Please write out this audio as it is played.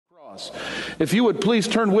If you would please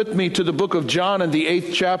turn with me to the book of John in the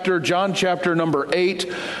 8th chapter, John chapter number 8,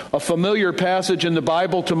 a familiar passage in the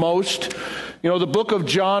Bible to most. You know, the book of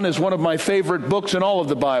John is one of my favorite books in all of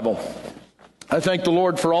the Bible. I thank the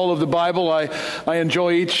Lord for all of the Bible. I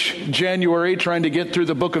enjoy each January trying to get through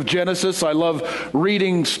the book of Genesis. I love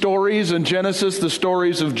reading stories in Genesis, the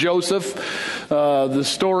stories of Joseph, the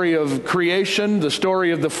story of creation, the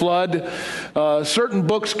story of the flood. Certain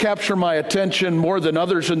books capture my attention more than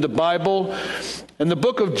others in the Bible. And the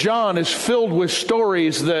book of John is filled with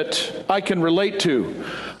stories that I can relate to.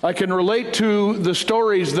 I can relate to the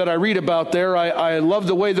stories that I read about there. I love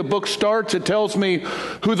the way the book starts. It tells me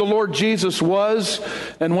who the Lord Jesus was.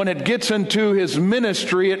 And when it gets into his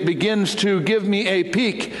ministry, it begins to give me a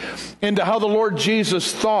peek into how the Lord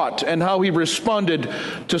Jesus thought and how he responded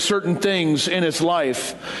to certain things in his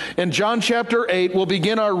life. In John chapter 8, we'll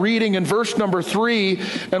begin our reading in verse number 3,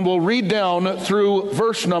 and we'll read down through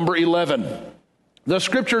verse number 11. The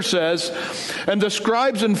scripture says, "And the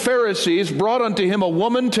scribes and Pharisees brought unto him a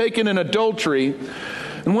woman taken in adultery.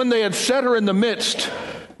 And when they had set her in the midst,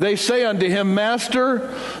 they say unto him,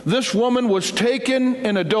 Master, this woman was taken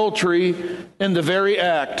in adultery in the very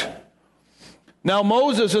act. Now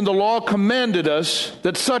Moses in the law commanded us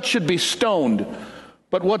that such should be stoned.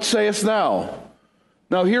 But what sayest thou?"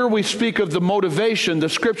 Now here we speak of the motivation. The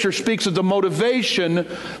scripture speaks of the motivation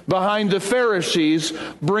behind the Pharisees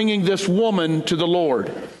bringing this woman to the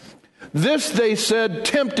Lord. This they said,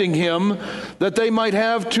 tempting him, that they might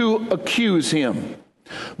have to accuse him.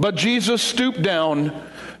 But Jesus stooped down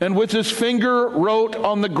and with his finger wrote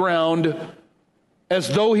on the ground as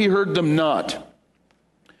though he heard them not.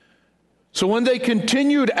 So when they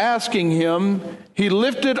continued asking him, he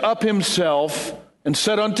lifted up himself and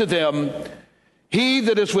said unto them, "He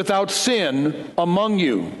that is without sin among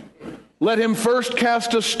you, let him first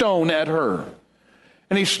cast a stone at her."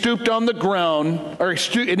 And he stooped on the ground,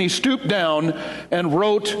 and he stooped down and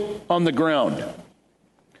wrote on the ground.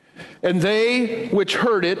 And they which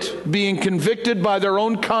heard it, being convicted by their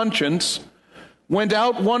own conscience, went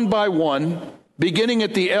out one by one, beginning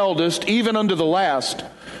at the eldest, even unto the last.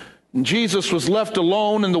 And Jesus was left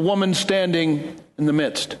alone, and the woman standing in the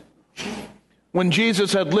midst. When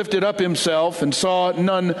Jesus had lifted up himself and saw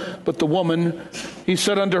none but the woman, he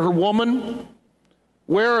said unto her, Woman,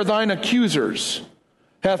 where are thine accusers?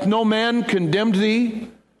 Hath no man condemned thee?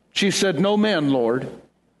 She said, No man, Lord.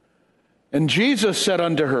 And Jesus said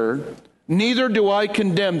unto her, Neither do I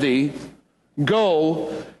condemn thee.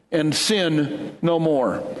 Go and sin no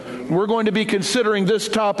more. We're going to be considering this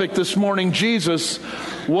topic this morning, Jesus,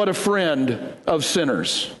 what a friend of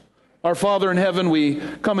sinners. Our Father in heaven, we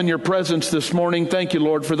come in your presence this morning. Thank you,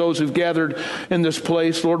 Lord, for those who've gathered in this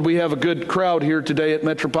place. Lord, we have a good crowd here today at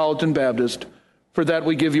Metropolitan Baptist. For that,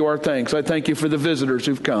 we give you our thanks. I thank you for the visitors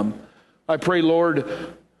who've come. I pray, Lord,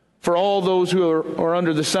 for all those who are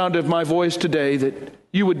under the sound of my voice today, that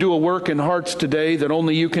you would do a work in hearts today that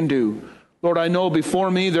only you can do. Lord, I know before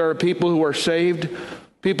me there are people who are saved,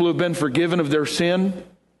 people who've been forgiven of their sin,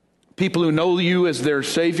 people who know you as their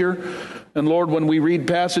Savior. And Lord, when we read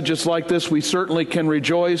passages like this, we certainly can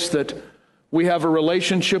rejoice that we have a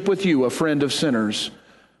relationship with you, a friend of sinners.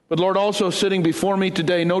 But Lord, also sitting before me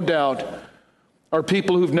today, no doubt, are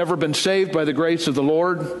people who've never been saved by the grace of the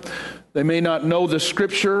Lord. They may not know the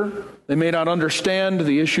scripture. They may not understand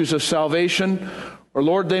the issues of salvation. Or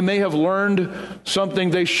Lord, they may have learned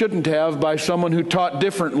something they shouldn't have by someone who taught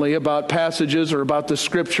differently about passages or about the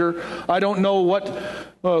scripture. I don't know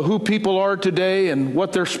who people are today and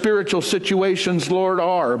what their spiritual situations, Lord,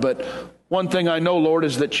 are. But one thing I know, Lord,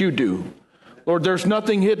 is that you do. Lord, there's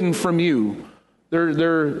nothing hidden from you.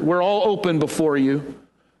 We're all open before you.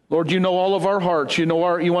 Lord, you know all of our hearts.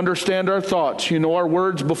 You understand our thoughts. You know our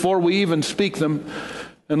words before we even speak them.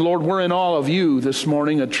 And Lord, we're in awe of you this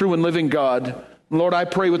morning, a true and living God. Lord, I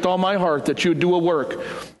pray with all my heart that you would do a work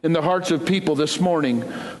in the hearts of people this morning.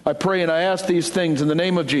 I pray and I ask these things in the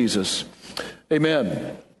name of Jesus.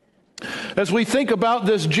 Amen. As we think about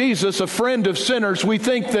this Jesus, a friend of sinners, we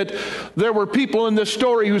think that there were people in this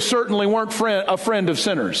story who certainly weren't a friend of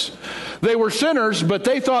sinners. They were sinners, but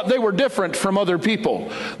they thought they were different from other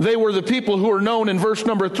people. They were the people who are known in verse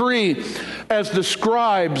number 3 as the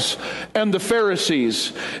scribes and the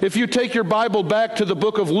Pharisees. If you take your Bible back to the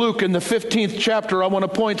book of Luke in the 15th chapter, I want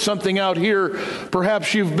to point something out here.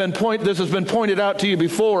 Perhaps this has been pointed out to you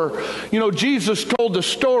before. You know, Jesus told the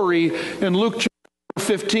story in Luke chapter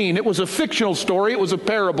 15. It was a fictional story. It was a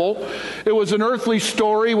parable. It was an earthly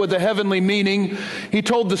story with a heavenly meaning. He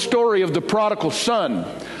told the story of the prodigal son.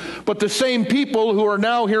 But the same people who are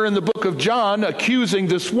now here in the book of John accusing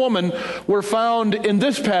this woman were found in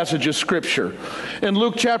this passage of Scripture. In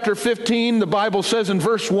Luke chapter 15, the Bible says in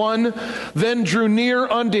verse 1, "Then drew near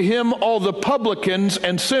unto him all the publicans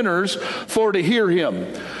and sinners for to hear him."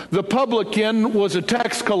 The publican was a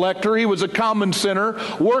tax collector. He was a common sinner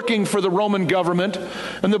working for the Roman government.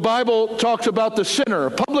 And the Bible talks about the sinner.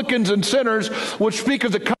 Publicans and sinners would speak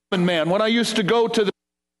of the common man. When I used to go to the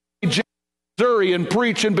Missouri and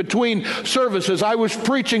preach in between services, I was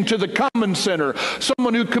preaching to the common sinner,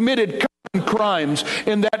 someone who committed common crimes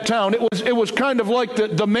in that town. It was kind of like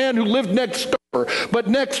the man who lived next door. But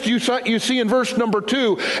next you see in verse number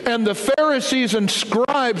 2, "And the Pharisees and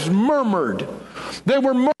scribes murmured." They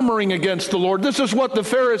were murmuring against the Lord. This is what the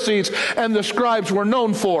Pharisees and the scribes were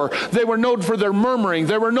known for. They were known for their murmuring.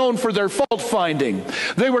 They were known for their fault finding.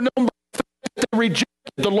 They were known by the fact that they rejected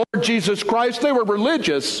the Lord Jesus Christ. They were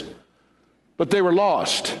religious, but they were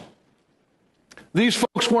lost. These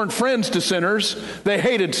folks weren't friends to sinners. They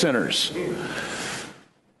hated sinners.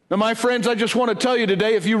 Now, my friends, I just want to tell you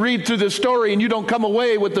today, if you read through this story and you don't come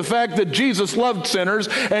away with the fact that Jesus loved sinners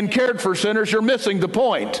and cared for sinners, you're missing the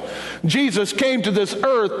point. Jesus came to this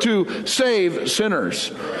earth to save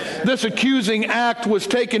sinners. This accusing act was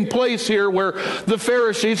taking place here where the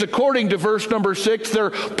Pharisees, according to verse number 6, their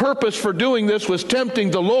purpose for doing this was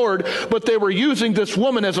tempting the Lord, but they were using this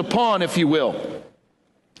woman as a pawn, if you will.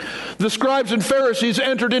 The scribes and Pharisees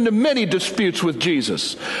entered into many disputes with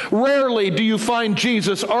Jesus. Rarely do you find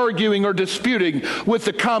Jesus arguing or disputing with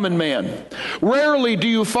the common man. Rarely do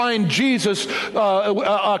you find Jesus,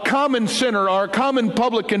 a common sinner or a common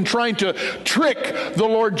publican, trying to trick the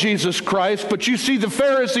Lord Jesus Christ. But you see the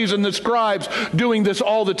Pharisees and the scribes doing this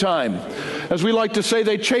all the time. As we like to say,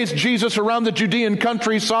 they chased Jesus around the Judean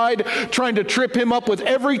countryside, trying to trip him up with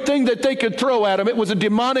everything that they could throw at him. It was a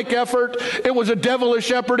demonic effort. It was a devilish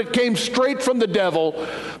effort. It came straight from the devil.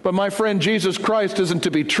 But my friend, Jesus Christ isn't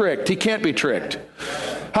to be tricked. He can't be tricked.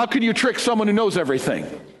 How can you trick someone who knows everything?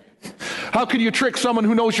 How can you trick someone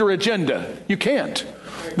who knows your agenda? You can't.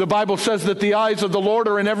 The Bible says that the eyes of the Lord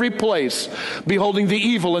are in every place, beholding the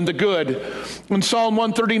evil and the good. In Psalm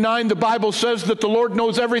 139, the Bible says that the Lord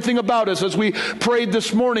knows everything about us. As we prayed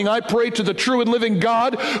this morning, I pray to the true and living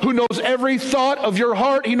God who knows every thought of your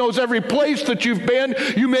heart. He knows every place that you've been.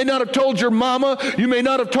 You may not have told your mama. You may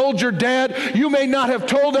not have told your dad. You may not have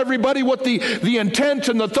told everybody what the intent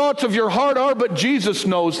and the thoughts of your heart are, but Jesus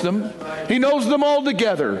knows them. He knows them all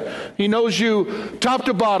together. He knows you top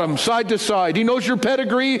to bottom, side to side. He knows your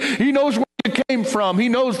pedigree. He knows where you came from. He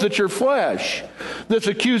knows that you're flesh. This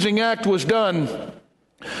accusing act was done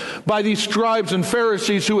by these scribes and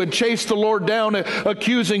Pharisees who had chased the Lord down,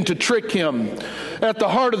 accusing to trick him. At the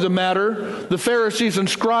heart of the matter, the Pharisees and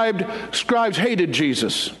scribes hated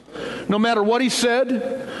Jesus. No matter what he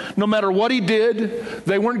said, no matter what he did,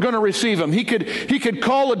 they weren't going to receive him. He could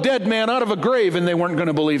call a dead man out of a grave and they weren't going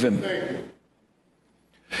to believe him.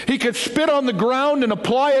 He could spit on the ground and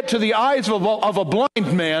apply it to the eyes of a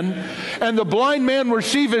blind man, and the blind man would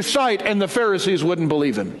receive his sight, and the Pharisees wouldn't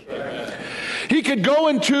believe him. He could go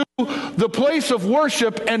into the place of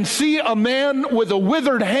worship and see a man with a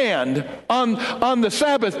withered hand on the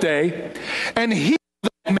Sabbath day, and heal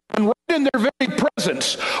that man right in their very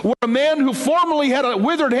presence, where a man who formerly had a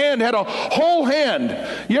withered hand had a whole hand.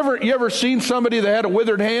 You ever seen somebody that had a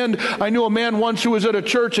withered hand? I knew a man once who was at a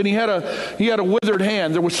church and he had a withered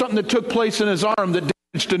hand. There was something that took place in his arm that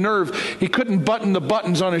damaged a nerve. He couldn't button the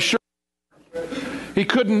buttons on his shirt. He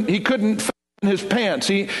couldn't fasten his pants.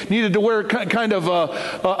 He needed to wear kind of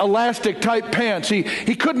elastic type pants. He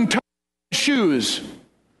couldn't tie his shoes.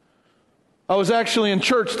 I was actually in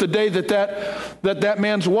church the day that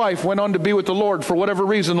man's wife went on to be with the Lord. For whatever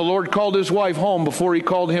reason, the Lord called his wife home before he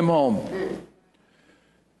called him home.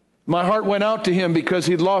 My heart went out to him because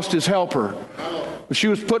he'd lost his helper. She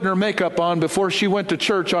was putting her makeup on before she went to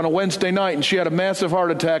church on a Wednesday night, and she had a massive heart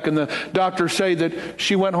attack, and the doctors say that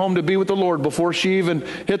she went home to be with the Lord before she even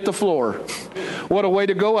hit the floor. What a way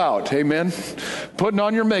to go out, amen? Putting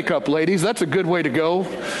on your makeup, ladies, that's a good way to go.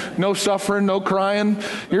 No suffering, no crying.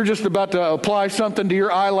 You're just about to apply something to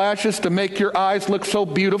your eyelashes to make your eyes look so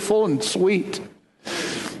beautiful and sweet.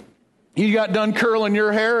 You got done curling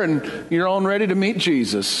your hair, and you're on ready to meet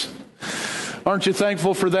Jesus. Aren't you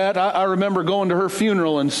thankful for that? I remember going to her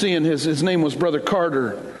funeral and seeing his name was Brother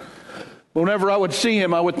Carter. Whenever I would see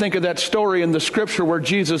him, I would think of that story in the scripture where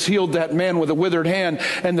Jesus healed that man with a withered hand,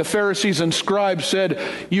 and the Pharisees and scribes said,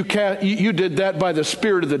 you did that by the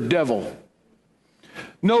spirit of the devil.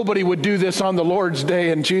 Nobody would do this on the Lord's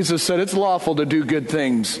day, and Jesus said it's lawful to do good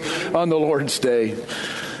things on the Lord's day.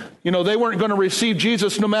 You know, they weren't going to receive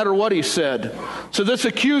Jesus no matter what he said. So this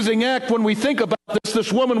accusing act, when we think about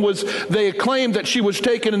this woman they claimed that she was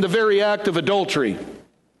taken in the very act of adultery.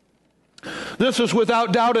 This is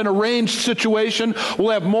without doubt an arranged situation.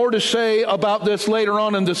 We'll have more to say about this later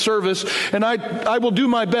on in the service. And I will do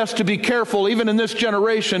my best to be careful, even in this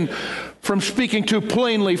generation, from speaking too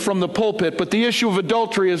plainly from the pulpit. But the issue of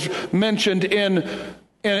adultery is mentioned in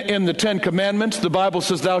the Ten Commandments. The Bible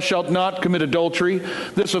says, "Thou shalt not commit adultery."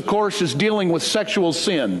 This, of course, is dealing with sexual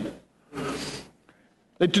sin.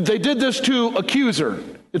 They did this to accuse her.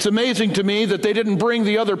 It's amazing to me that they didn't bring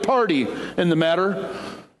the other party in the matter.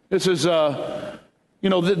 This is, the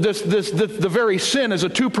very sin is a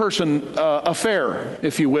two-person affair,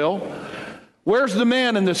 if you will. Where's the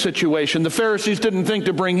man in this situation? The Pharisees didn't think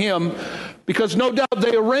to bring him because no doubt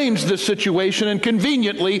they arranged this situation, and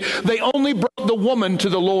conveniently they only brought the woman to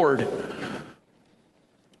the Lord.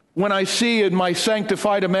 When I see in my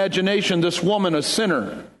sanctified imagination this woman, a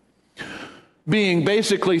sinner, being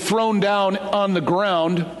basically thrown down on the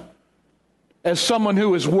ground as someone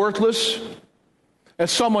who is worthless,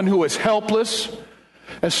 as someone who is helpless,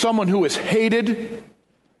 as someone who is hated.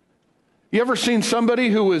 You ever seen somebody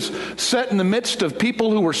who was set in the midst of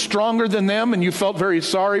people who were stronger than them, and you felt very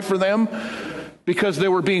sorry for them because they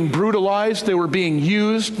were being brutalized, they were being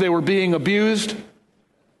used, they were being abused?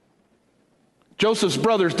 Joseph's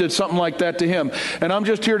brothers did something like that to him. And I'm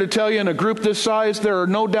just here to tell you, in a group this size, there are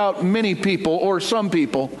no doubt many people, or some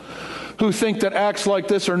people, who think that acts like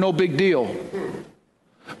this are no big deal.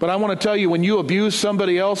 But I want to tell you, when you abuse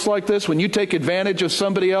somebody else like this, when you take advantage of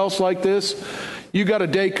somebody else like this, you got a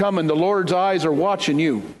day coming. The Lord's eyes are watching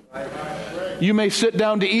you. You may sit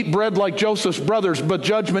down to eat bread like Joseph's brothers, but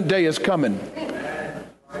judgment day is coming.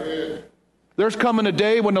 There's coming a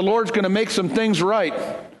day when the Lord's going to make some things right.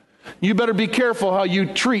 You better be careful how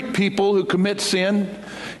you treat people who commit sin.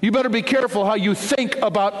 You better be careful how you think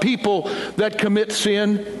about people that commit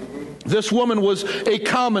sin. This woman was a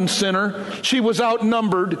common sinner. She was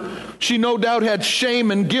outnumbered. She no doubt had shame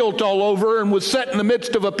and guilt all over and was set in the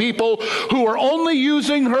midst of a people who were only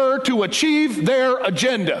using her to achieve their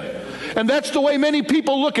agenda. And that's the way many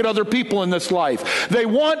people look at other people in this life. They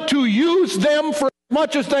want to use them for as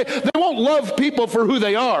much as they won't love people for who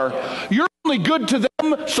they are. You're only good to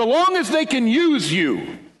them so long as they can use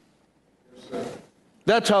you.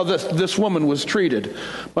 That's how this woman was treated.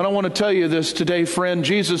 But I want to tell you this today, friend.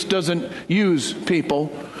 Jesus doesn't use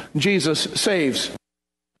people. Jesus saves.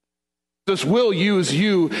 Jesus will use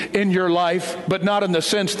you in your life, but not in the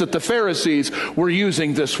sense that the Pharisees were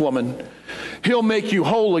using this woman. He'll make you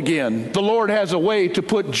whole again. The Lord has a way to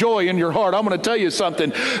put joy in your heart. I'm going to tell you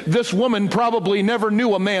something. This woman probably never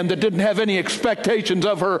knew a man that didn't have any expectations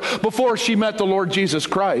of her before she met the Lord Jesus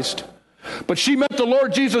Christ. But she met the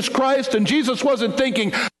Lord Jesus Christ, and Jesus wasn't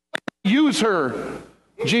thinking, how can I use her?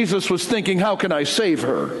 Jesus was thinking, how can I save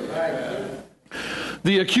her?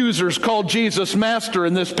 The accusers called Jesus master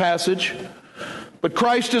in this passage, but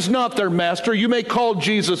Christ is not their master. You may call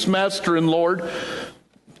Jesus master and Lord.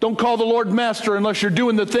 Don't call the Lord master unless you're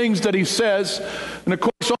doing the things that he says. And of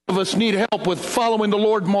course, all of us need help with following the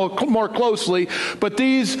Lord more closely. But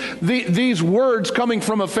these words coming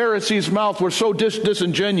from a Pharisee's mouth were so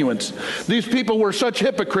disingenuous. These people were such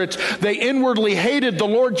hypocrites. They inwardly hated the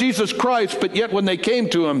Lord Jesus Christ, but yet when they came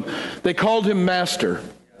to him, they called him master.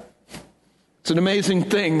 It's an amazing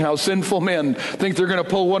thing how sinful men think they're going to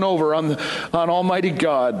pull one over on Almighty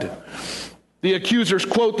God. The accusers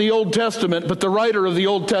quote the Old Testament, but the writer of the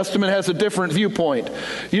Old Testament has a different viewpoint.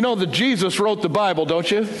 You know that Jesus wrote the Bible,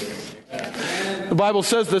 don't you? The Bible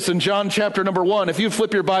says this in John chapter number 1. If you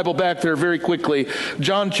flip your Bible back there very quickly,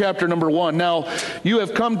 John chapter number 1. Now, you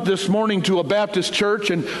have come this morning to a Baptist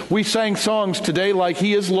church, and we sang songs today like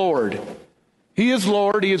He is Lord. He is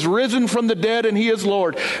Lord. He is risen from the dead, and He is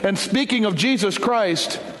Lord. And speaking of Jesus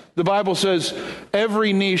Christ, the Bible says,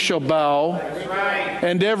 every knee shall bow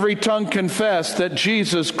and every tongue confess that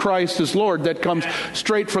Jesus Christ is Lord. That comes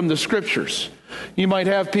straight from the Scriptures. You might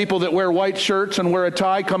have people that wear white shirts and wear a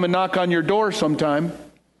tie come and knock on your door sometime,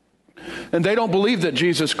 and they don't believe that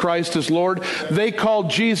Jesus Christ is Lord. They call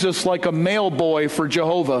Jesus like a mail boy for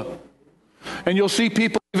Jehovah. And you'll see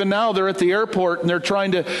people even now, they're at the airport and they're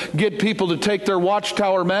trying to get people to take their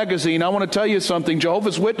Watchtower magazine. I want to tell you something.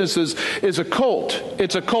 Jehovah's Witnesses is a cult.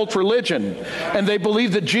 It's a cult religion. And they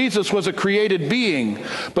believe that Jesus was a created being.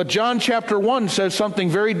 But John chapter 1 says something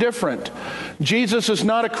very different. Jesus is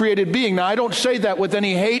not a created being. Now, I don't say that with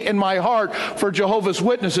any hate in my heart for Jehovah's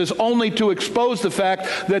Witnesses, only to expose the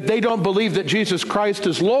fact that they don't believe that Jesus Christ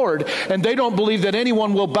is Lord, and they don't believe that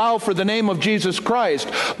anyone will bow for the name of Jesus Christ.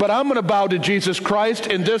 But I'm going to bow to Jesus Christ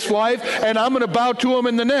in this life, and I'm going to bow to him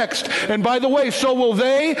in the next. And by the way, so will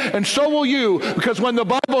they, and so will you, because when the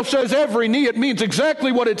Bible says every knee, it means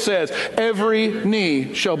exactly what it says. Every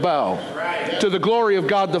knee shall bow to the glory of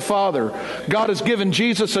God the Father. God has given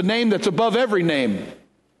Jesus a name that's above every name.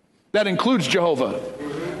 That includes Jehovah.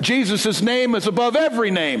 Jesus' name is above every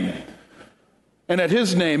name. And at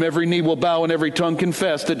his name, every knee will bow and every tongue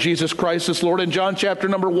confess that Jesus Christ is Lord. In John chapter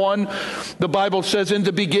number 1, the Bible says, in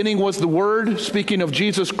the beginning was the Word, speaking of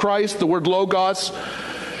Jesus Christ, the word Logos.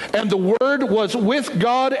 And the Word was with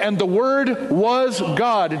God, and the Word was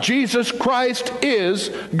God. Jesus Christ is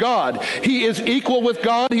God. He is equal with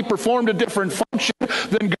God. He performed a different function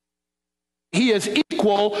than God. He is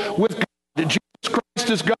equal with God. Jesus Christ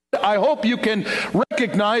is God. I hope you can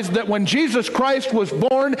recognize that when Jesus Christ was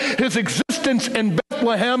born, his existence in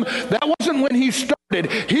Bethlehem, that wasn't when he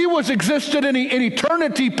started. He was existed in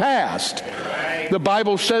eternity past. The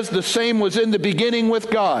Bible says the same was in the beginning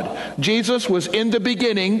with God. Jesus was in the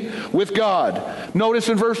beginning with God. Notice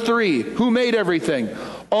in verse 3, who made everything?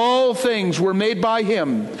 All things were made by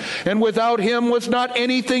him, and without him was not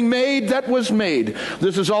anything made that was made.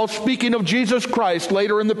 This is all speaking of Jesus Christ.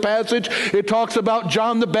 Later in the passage, it talks about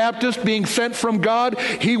John the Baptist being sent from God.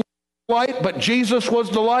 He was the light, but Jesus was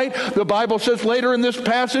the light. The Bible says later in this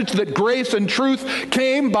passage that grace and truth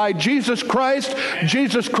came by Jesus Christ.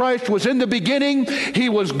 Jesus Christ was in the beginning. He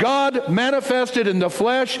was God manifested in the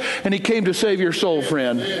flesh, and he came to save your soul,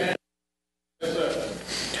 friend.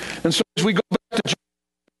 And so as we go back to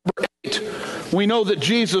Number 8, we know that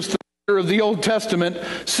Jesus, the writer of the Old Testament,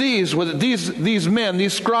 sees what these men,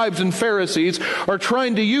 these scribes and Pharisees, are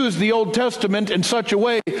trying to use the Old Testament in such a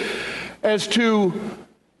way as to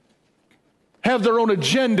have their own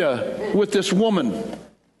agenda with this woman.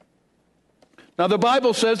 Now, the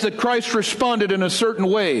Bible says that Christ responded in a certain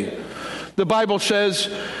way. The Bible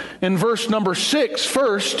says in verse number 6,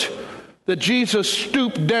 first, that Jesus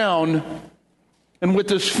stooped down and with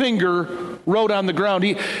his finger wrote on the ground.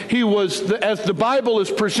 He was, as the Bible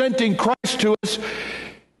is presenting Christ to us,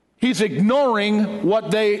 he's ignoring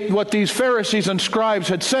what these Pharisees and scribes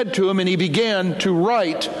had said to him, and he began to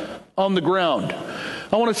write on the ground.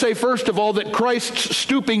 I want to say, first of all, that Christ's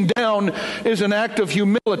stooping down is an act of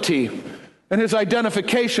humility and his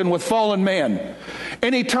identification with fallen man.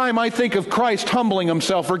 Anytime I think of Christ humbling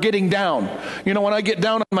himself or getting down, when I get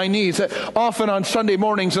down on my knees, often on Sunday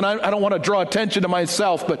mornings, and I don't want to draw attention to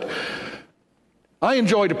myself, but I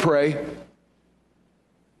enjoy to pray.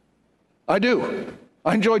 I do.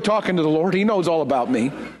 I enjoy talking to the Lord. He knows all about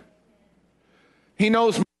me. He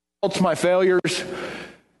knows my faults, my failures.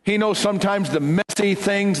 He knows sometimes the messy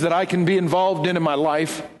things that I can be involved in my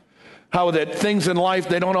life. How that things in life,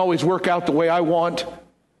 they don't always work out the way I want.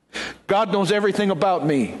 God knows everything about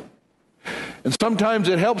me. And sometimes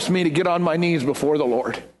it helps me to get on my knees before the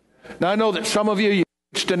Lord. Now I know that some of you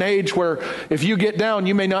reached an age where if you get down,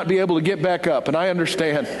 you may not be able to get back up. And I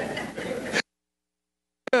understand.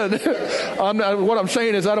 What I'm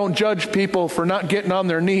saying is I don't judge people for not getting on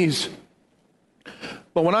their knees.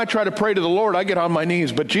 But when I try to pray to the Lord, I get on my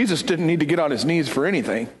knees. But Jesus didn't need to get on his knees for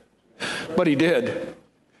anything. But he did.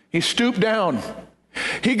 He stooped down.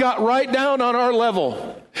 He got right down on our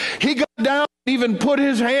level. He got down and even put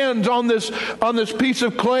his hands on this piece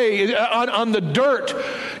of clay, on the dirt.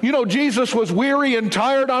 Jesus was weary and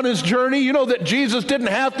tired on his journey. You know that Jesus didn't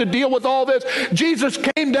have to deal with all this. Jesus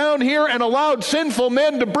came down here and allowed sinful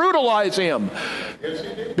men to brutalize him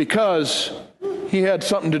because he had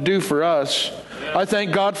something to do for us. I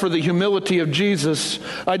thank God for the humility of Jesus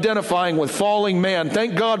identifying with falling man.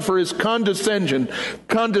 Thank God for his condescension.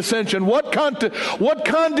 What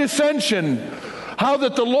condescension? How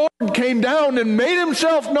that the Lord came down and made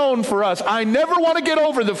himself known for us. I never want to get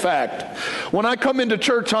over the fact when I come into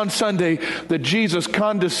church on Sunday that Jesus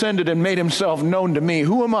condescended and made himself known to me.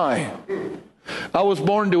 Who am I? I was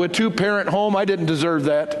born to a 2-parent home. I didn't deserve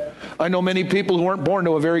that. I know many people who weren't born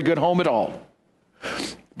to a very good home at all.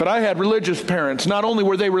 But I had religious parents. Not only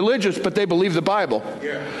were they religious, but they believed the Bible.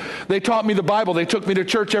 Yeah. They taught me the Bible. They took me to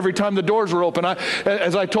church every time the doors were open.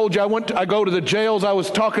 As I told you, I go to the jails. I was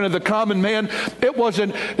talking to the common man. It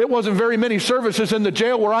wasn't very many services in the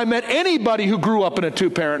jail where I met anybody who grew up in a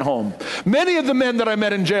 2-parent home. Many of the men that I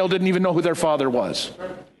met in jail didn't even know who their father was.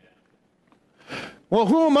 Well,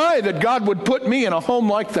 who am I that God would put me in a home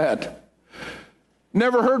like that?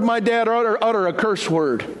 Never heard my dad utter a curse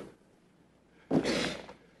word.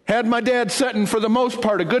 Had my dad setting, for the most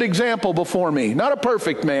part, a good example before me. Not a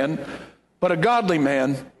perfect man, but a godly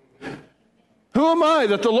man. Who am I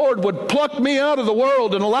that the Lord would pluck me out of the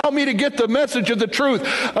world and allow me to get the message of the truth?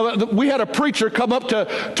 We had a preacher come up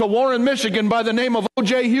to Warren, Michigan by the name of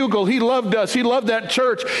O.J. Hugel. He loved us. He loved that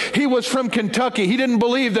church. He was from Kentucky. He didn't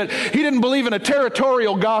believe in a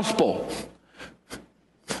territorial gospel.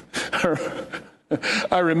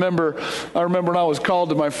 I remember when I was called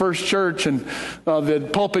to my first church, and the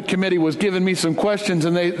pulpit committee was giving me some questions,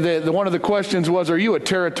 and one of the questions was, "Are you a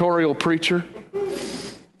territorial preacher?"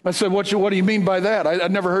 I said, what do you mean by that?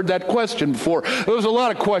 I'd never heard that question before. There was a lot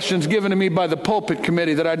of questions given to me by the pulpit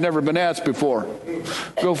committee that I'd never been asked before.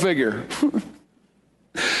 Go figure.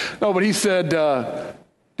 No, but he said,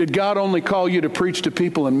 did God only call you to preach to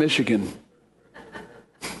people in Michigan?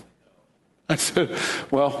 I said,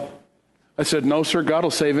 no, sir, God will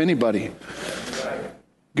save anybody.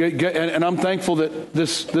 And I'm thankful that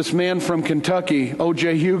this man from Kentucky,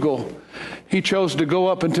 O.J. Hugel, he chose to go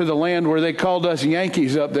up into the land where they called us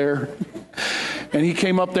Yankees up there. And he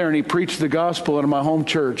came up there and he preached the gospel in my home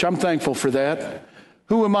church. I'm thankful for that.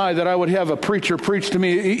 Who am I that I would have a preacher preach to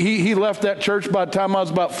me? He left that church by the time I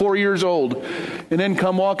was about 4 years old. And then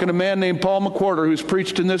come walking a man named Paul McWhorter who's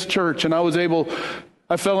preached in this church. And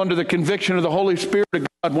I fell under the conviction of the Holy Spirit of God.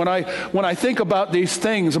 When I think about these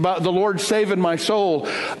things, about the Lord saving my soul,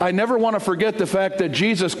 I never want to forget the fact that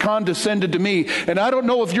Jesus condescended to me. And I don't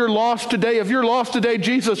know if you're lost today. If you're lost today,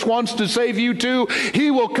 Jesus wants to save you too.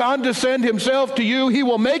 He will condescend himself to you. He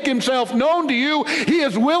will make himself known to you. He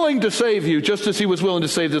is willing to save you, just as he was willing to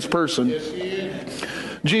save this person. Yes, he is.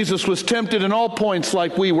 Jesus was tempted in all points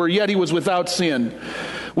like we were, yet he was without sin.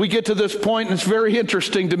 We get to this point, and it's very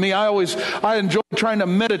interesting to me. I enjoy trying to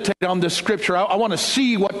meditate on this scripture. I want to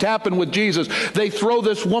see what happened with Jesus. They throw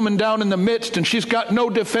this woman down in the midst, and she's got no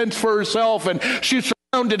defense for herself, and she's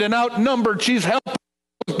surrounded and outnumbered. She's helpless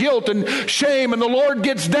with guilt and shame, and the Lord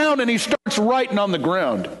gets down and he starts writing on the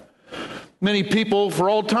ground. Many people for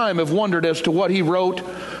all time have wondered as to what he wrote.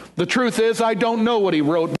 The truth is, I don't know what he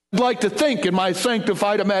wrote. I'd like to think in my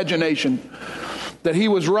sanctified imagination that he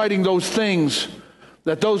was writing those things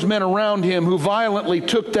that those men around him who violently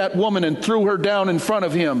took that woman and threw her down in front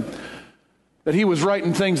of him, that he was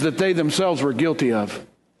writing things that they themselves were guilty of.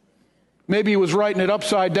 Maybe he was writing it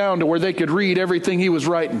upside down to where they could read everything he was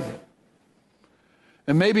writing.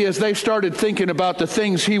 And maybe as they started thinking about the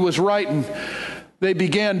things he was writing, they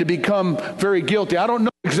began to become very guilty. I don't know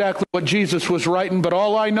exactly what Jesus was writing, but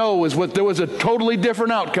all I know is there was a totally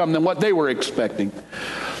different outcome than what they were expecting.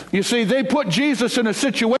 You see, they put Jesus in a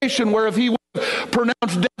situation where if he would have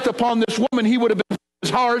pronounced death upon this woman, he would have been as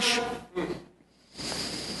harsh.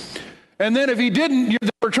 And then if he didn't, they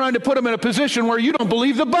were trying to put him in a position where you don't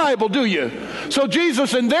believe the Bible, do you? So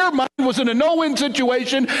Jesus, in their mind, was in a no-win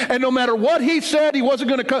situation, and no matter what he said, he wasn't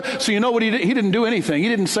going to come. So you know what he did? He didn't do anything. He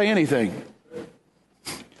didn't say anything.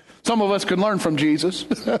 Some of us can learn from Jesus.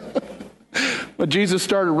 But Jesus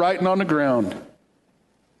started writing on the ground.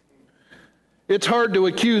 It's hard to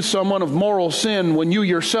accuse someone of moral sin when you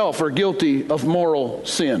yourself are guilty of moral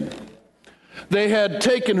sin. They had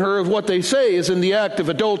taken her of what they say is in the act of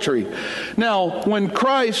adultery. Now, when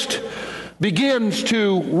Christ begins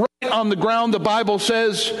to write on the ground, the Bible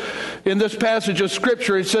says in this passage of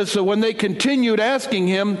Scripture, it says, so when they continued asking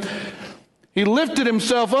him, he lifted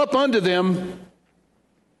himself up unto them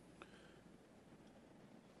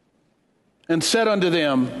and said unto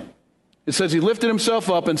them, it says he lifted himself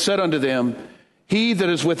up and said unto them, he that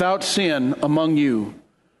is without sin among you,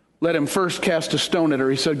 let him first cast a stone at her.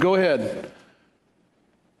 He said, go ahead.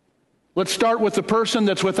 Let's start with the person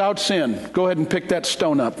that's without sin. Go ahead and pick that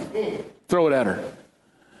stone up. Throw it at her.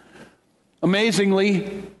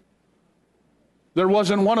 Amazingly, there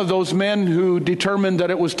wasn't one of those men who determined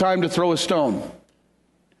that it was time to throw a stone.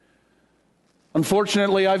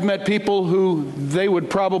 Unfortunately, I've met people who they would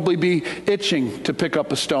probably be itching to pick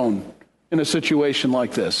up a stone in a situation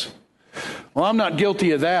like this. Well, I'm not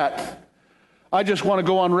guilty of that. I just want to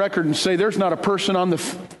go on record and say there's not a person on the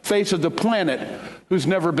face of the planet who's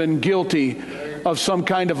never been guilty of some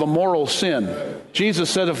kind of a moral sin. Jesus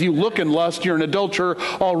said if you look in lust, you're an adulterer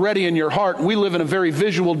already in your heart. We live in a very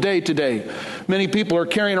visual day today. Many people are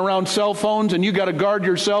carrying around cell phones, and you got to guard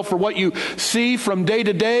yourself for what you see from day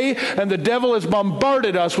to day, and the devil has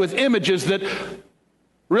bombarded us with images that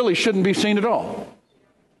really shouldn't be seen at all.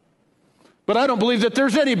 But I don't believe that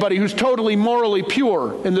there's anybody who's totally morally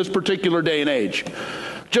pure in this particular day and age.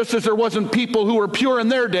 Just as there wasn't people who were pure in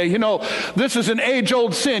their day. You know, this is an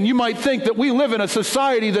age-old sin. You might think that we live in a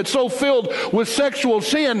society that's so filled with sexual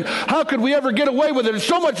sin. How could we ever get away with it? It's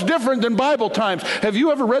so much different than Bible times. Have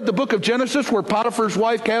you ever read the book of Genesis where Potiphar's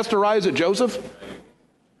wife cast her eyes at Joseph?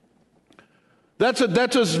 That's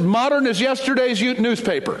as modern as yesterday's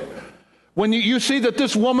newspaper. When you see that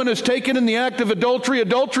this woman is taken in the act of adultery,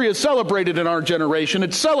 adultery is celebrated in our generation.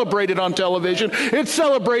 It's celebrated on television. It's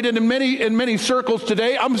celebrated in many circles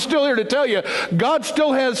today. I'm still here to tell you, God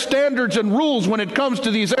still has standards and rules when it comes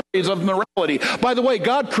to these areas of morality. By the way,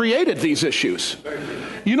 God created these issues.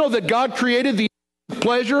 You know that God created the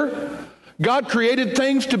pleasure. God created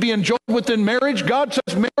things to be enjoyed within marriage. God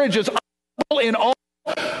says marriage is honorable in all.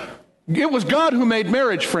 It was God who made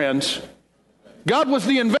marriage, friends. God was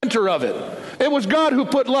the inventor of it. It was God who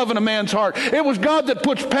put love in a man's heart. It was God that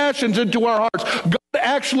puts passions into our hearts. God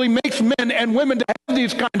actually makes men and women to have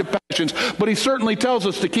these kind of passions, but he certainly tells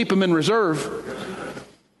us to keep them in reserve.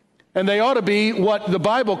 And they ought to be what the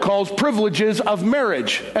Bible calls privileges of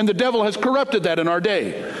marriage. And the devil has corrupted that in our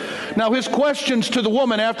day. Now, his questions to the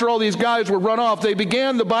woman after all these guys were run off,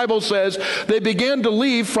 the Bible says, they began to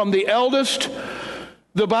leave from the eldest.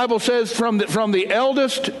 The Bible says from the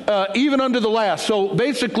eldest even unto the last. So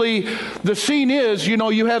basically, the scene is,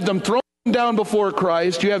 you have them thrown down before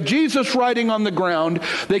Christ. You have Jesus riding on the ground.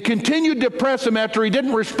 They continued to press him after he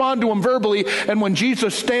didn't respond to him verbally. And when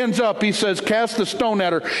Jesus stands up, he says, cast the stone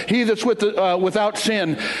at her, he that's without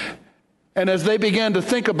sin. And as they began to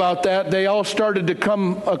think about that, they all started to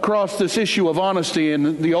come across this issue of honesty.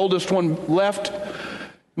 And the oldest one left.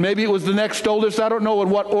 Maybe it was the next oldest. I don't know in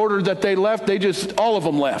what order that they left. All of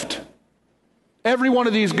them left. Every one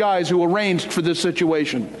of these guys who arranged for this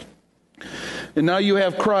situation. And now you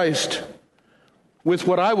have Christ with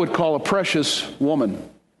what I would call a precious woman.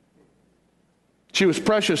 She was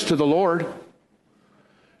precious to the Lord.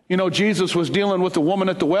 Jesus was dealing with the woman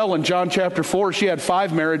at the well in John chapter 4. She had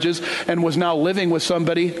 5 marriages and was now living with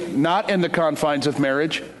somebody not in the confines of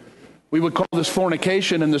marriage. We would call this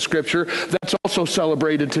fornication in the scripture. That's also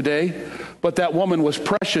celebrated today. But that woman was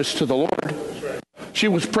precious to the Lord. She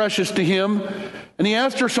was precious to him. And he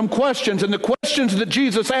asked her some questions. And the questions that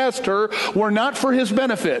Jesus asked her were not for his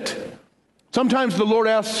benefit. Sometimes the Lord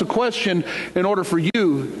asks a question in order for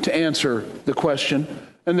you to answer the question.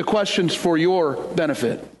 And the question's for your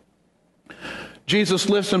benefit. Jesus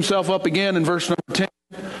lifts himself up again in verse number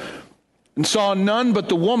 10. And saw none but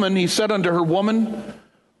the woman. He said unto her, Woman,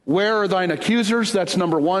 where are thine accusers? That's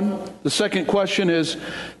number 1. The second question is,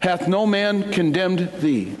 hath no man condemned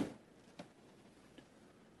thee?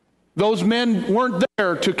 Those men weren't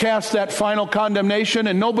there to cast that final condemnation,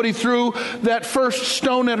 and nobody threw that first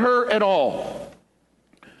stone at her at all.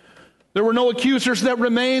 There were no accusers that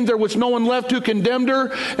remained. There was no one left who condemned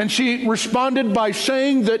her, and she responded by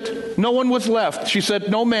saying that no one was left. She said,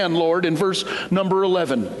 No man, Lord, in verse number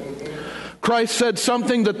 11. Christ said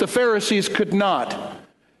something that the Pharisees could not.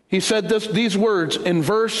 He said these words in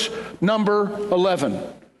verse number 11.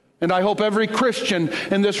 And I hope every Christian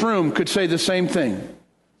in this room could say the same thing.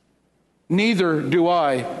 Neither do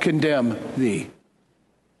I condemn thee.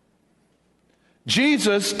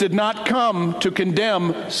 Jesus did not come to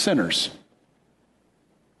condemn sinners.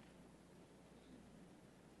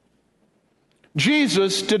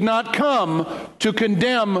 Jesus did not come to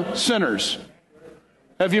condemn sinners.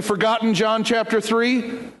 Have you forgotten John chapter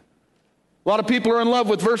 3? A lot of people are in love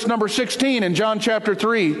with verse number 16 in John chapter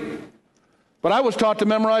 3. But I was taught to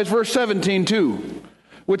memorize verse 17 too,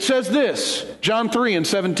 which says this, John 3 and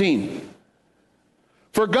 17.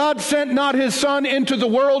 For God sent not his Son into the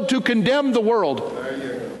world to condemn the world.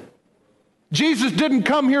 Jesus didn't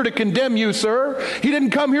come here to condemn you, sir. He didn't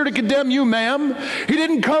come here to condemn you, ma'am. He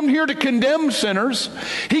didn't come here to condemn sinners.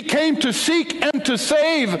 He came to seek and to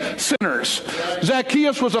save sinners.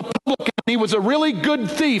 Zacchaeus was a publican. He was a really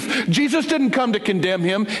good thief. Jesus didn't come to condemn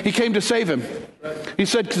him. He came to save him. He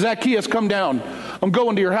said, Zacchaeus, come down. I'm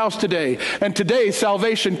going to your house today. And today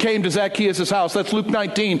salvation came to Zacchaeus' house. That's Luke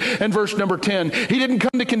 19 and verse number 10. He didn't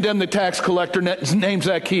come to condemn the tax collector named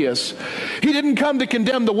Zacchaeus. He didn't come to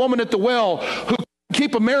condemn the woman at the well who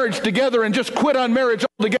keep a marriage together and just quit on marriage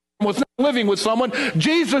altogether and was not living with someone.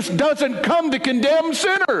 Jesus doesn't come to condemn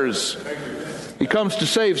sinners. He comes to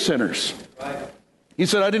save sinners. He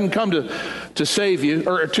said, I didn't come to save you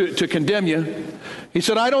or to condemn you. He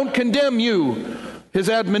said, I don't condemn you. His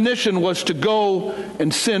admonition was to go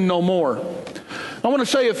and sin no more. I want to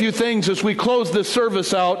say a few things as we close this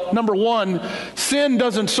service out. Number 1, sin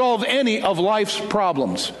doesn't solve any of life's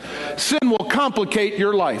problems. Sin will complicate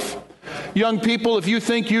your life. Young people, if you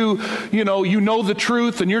think you know the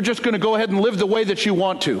truth and you're just going to go ahead and live the way that you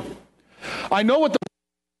want to. I'm going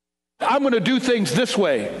to do things this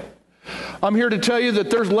way. I'm here to tell you that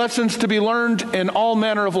there's lessons to be learned in all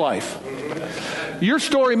manner of life. Your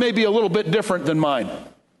story may be a little bit different than mine.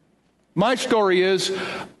 My story is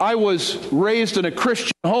I was raised in a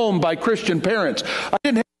Christian home by Christian parents. I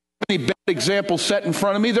didn't have any bad examples set in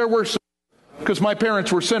front of me. There were some. because my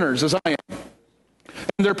parents were sinners, as I am,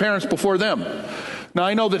 and their parents before them. Now,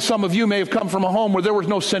 I know that some of you may have come from a home where there was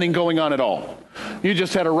no sinning going on at all. You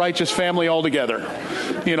just had a righteous family altogether.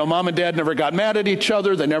 You know, mom and dad never got mad at each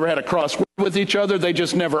other. They never had a cross word with each other. They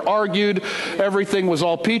just never argued. Everything was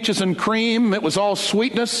all peaches and cream. It was all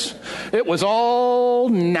sweetness. It was all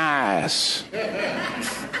nice.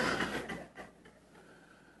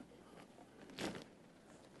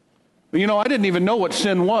 You know, I didn't even know what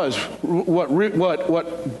sin was,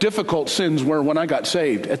 what difficult sins were when I got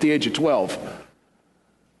saved at the age of 12.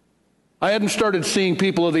 I hadn't started seeing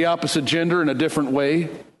people of the opposite gender in a different way.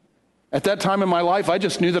 At that time in my life, I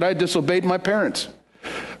just knew that I had disobeyed my parents,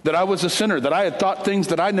 that I was a sinner, that I had thought things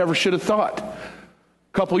that I never should have thought. A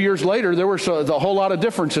couple years later, there was a whole lot of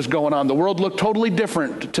differences going on. The world looked totally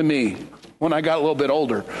different to me when I got a little bit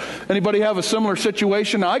older. Anybody have a similar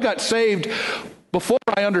situation? Now, I got saved before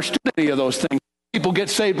I understood any of those things. People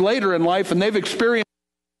get saved later in life, and they've experienced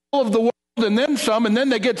all of the world and then some, and then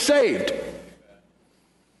they get saved.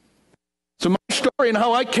 So my story and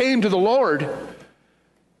how I came to the Lord,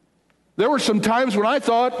 there were some times when I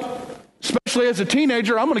thought, especially as a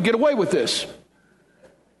teenager, I'm going to get away with this.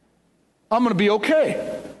 I'm going to be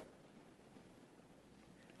okay.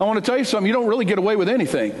 I want to tell you something. You don't really get away with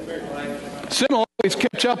anything. Sin will always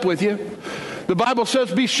catch up with you. The Bible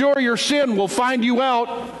says, be sure your sin will find you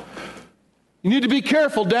out. You need to be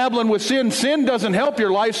careful dabbling with sin. Sin doesn't help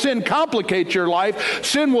your life. Sin complicates your life.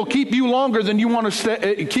 Sin will keep you longer than you want to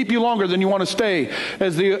stay,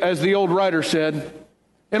 as the old writer said.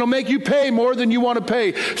 It'll make you pay more than you want to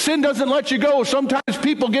pay. Sin doesn't let you go. Sometimes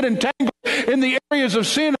people get entangled in the areas of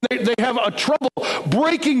sin. They have a trouble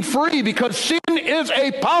breaking free because sin is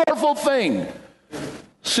a powerful thing.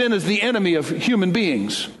 Sin is the enemy of human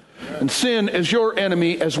beings. And sin is your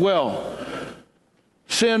enemy as well.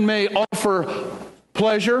 Sin may offer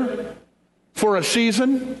pleasure for a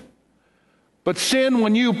season, but sin,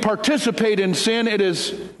 when you participate in sin, it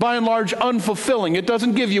is by and large unfulfilling. It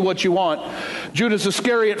doesn't give you what you want. Judas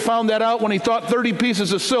Iscariot found that out when he thought 30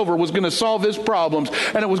 pieces of silver was going to solve his problems,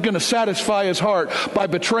 and it was going to satisfy his heart by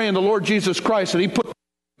betraying the Lord Jesus Christ. And he put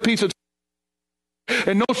pieces,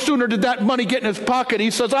 and no sooner did that money get in his pocket,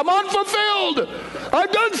 he says, I'm unfulfilled.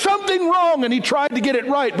 I've done something wrong. And he tried to get it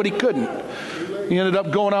right, but he couldn't. He ended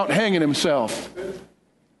up going out and hanging himself.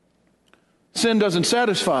 Sin doesn't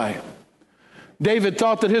satisfy. David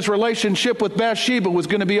thought that his relationship with Bathsheba was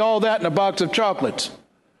going to be all that in a box of chocolates.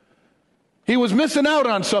 He was missing out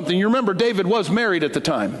on something. You remember, David was married at the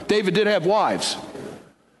time. David did have wives.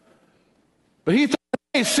 But he thought,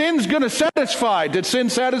 hey, sin's going to satisfy. Did sin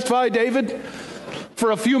satisfy David?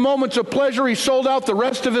 For a few moments of pleasure, he sold out the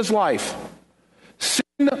rest of his life.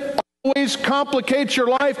 Sin always complicates your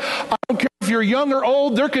life. I don't care if you're young or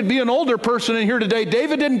old. There could be an older person in here today.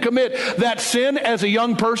 David didn't commit that sin as a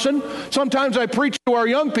young person. Sometimes I preach to our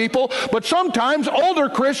young people, but sometimes older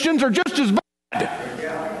Christians are just as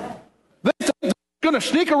bad. They think they're going to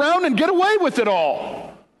sneak around and get away with it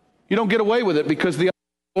all. You don't get away with it because the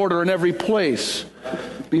order in every place,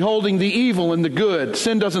 beholding the evil and the good.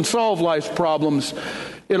 Sin doesn't solve life's problems.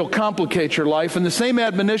 It'll complicate your life. And the same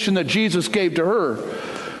admonition that Jesus gave to her,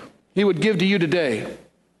 he would give to you today.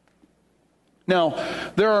 Now,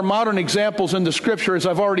 there are modern examples in the scripture, as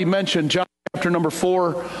I've already mentioned. John chapter number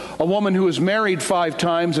 4, a woman who was married 5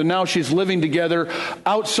 times and now she's living together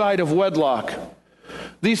outside of wedlock.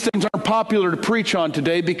 These things aren't popular to preach on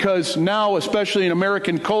today because now, especially in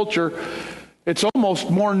American culture, it's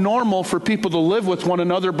almost more normal for people to live with one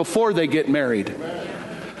another before they get married.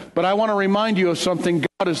 But I want to remind you of something.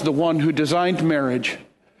 God is the one who designed marriage.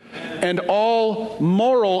 And all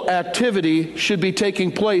moral activity should be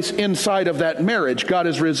taking place inside of that marriage. God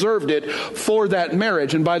has reserved it for that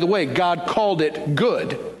marriage. And by the way, God called it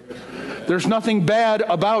good. There's nothing bad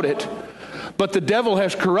about it. But the devil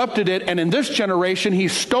has corrupted it, and in this generation,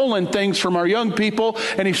 he's stolen things from our young people,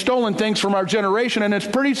 and he's stolen things from our generation, and it's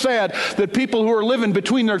pretty sad that people who are living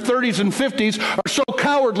between their 30s and 50s are so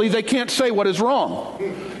cowardly they can't say what is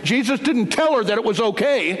wrong. Jesus didn't tell her that it was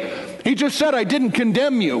okay. He just said, I didn't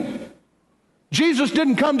condemn you. Jesus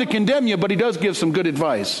didn't come to condemn you, but he does give some good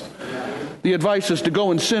advice. The advice is to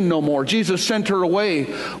go and sin no more. Jesus sent her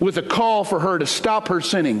away with a call for her to stop her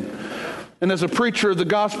sinning. And as a preacher of the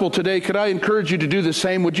gospel today, could I encourage you to do the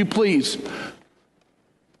same? Would you please?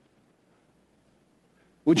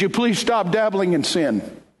 Would you please stop dabbling in sin?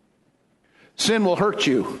 Sin will hurt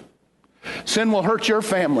you. Sin will hurt your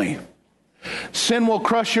family. Sin will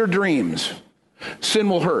crush your dreams. Sin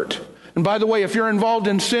will hurt. And by the way, if you're involved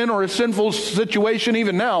in sin or a sinful situation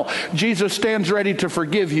even now, Jesus stands ready to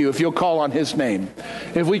forgive you if you'll call on His name.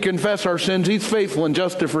 If we confess our sins, He's faithful and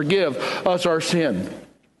just to forgive us our sin.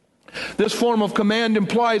 This form of command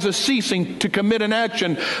implies a ceasing to commit an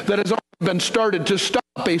action that has already been started, to stop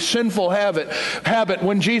a sinful habit.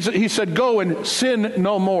 When He said, go and sin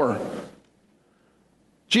no more.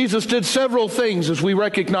 Jesus did several things as we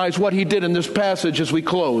recognize what He did in this passage as we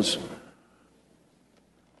close.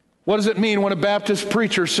 What does it mean when a Baptist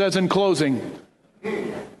preacher says in closing?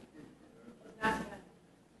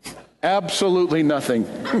 Absolutely nothing.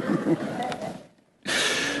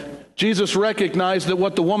 Jesus recognized that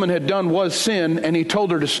what the woman had done was sin, and He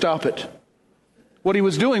told her to stop it. What He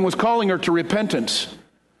was doing was calling her to repentance.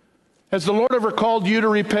 Has the Lord ever called you to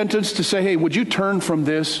repentance, to say, hey, would you turn from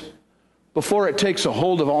this before it takes a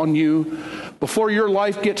hold on you, before your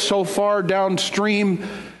life gets so far downstream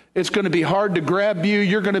it's going to be hard to grab you,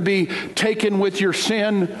 you're going to be taken with your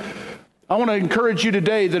sin? I want to encourage you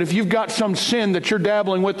today that if you've got some sin that you're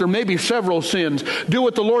dabbling with, or maybe several sins, do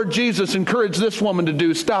what the Lord Jesus encouraged this woman to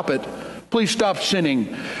do. Stop it. Please stop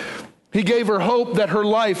sinning. He gave her hope that her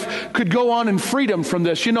life could go on in freedom from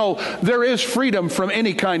this. You know, there is freedom from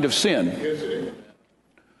any kind of sin.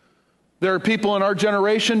 There are people in our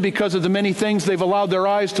generation, because of the many things they've allowed their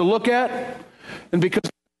eyes to look at, and because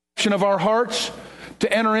of the action of our hearts,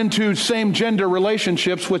 to enter into same-gender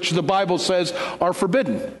relationships, which the Bible says are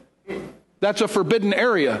forbidden. That's a forbidden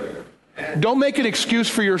area. Don't make an excuse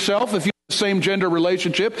for yourself if you have a same-gender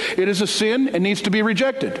relationship. It is a sin and needs to be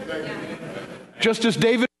rejected. Just as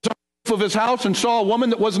David was on the roof of his house and saw a woman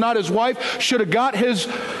that was not his wife, should have got his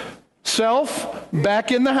self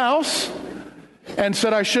back in the house and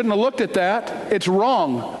said, I shouldn't have looked at that. It's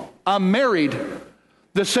wrong. I'm married.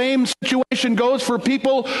 The same situation goes for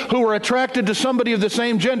people who are attracted to somebody of the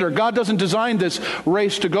same gender. God doesn't design this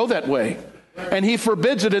race to go that way. And He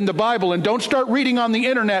forbids it in the Bible. And don't start reading on the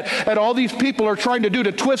internet at all these people are trying to do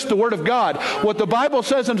to twist the Word of God. What the Bible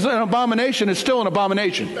says is an abomination is still an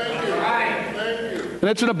abomination. And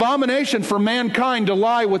it's an abomination for mankind to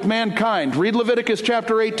lie with mankind. Read Leviticus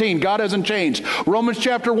chapter 18. God hasn't changed. Romans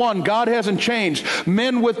chapter 1. God hasn't changed.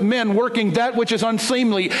 Men with men working that which is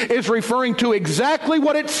unseemly is referring to exactly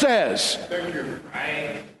what it says. Thank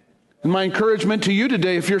you. And my encouragement to you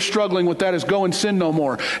today, if you're struggling with that, is go and sin no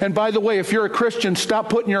more. And by the way, if you're a Christian, stop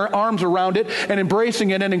putting your arms around it and embracing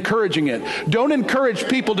it and encouraging it. Don't encourage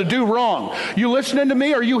people to do wrong. You listening to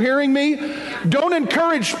me? Are you hearing me? Don't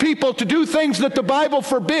encourage people to do things that the Bible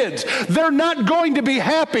forbids. They're not going to be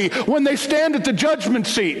happy when they stand at the judgment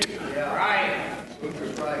seat.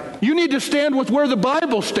 You need to stand with where the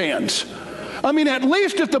Bible stands. I mean, at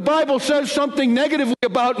least if the Bible says something negatively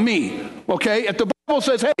about me, okay? If the Bible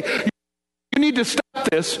says, hey, you need to stop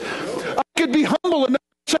this, I could be humble enough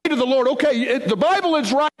to say to the Lord, okay, the Bible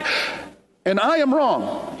is right and I am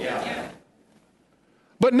wrong.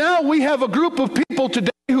 But now we have a group of people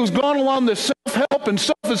today who's gone along the self-help and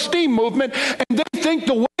self-esteem movement, and they think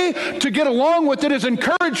the way to get along with it is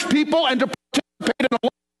encourage people and to participate in a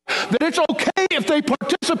life, that it's okay if they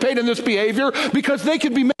participate in this behavior because they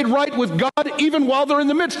can be made right with God even while they're in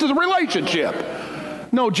the midst of the relationship.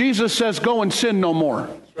 No, Jesus says go and sin no more.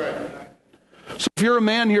 So if you're a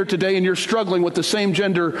man here today and you're struggling with the same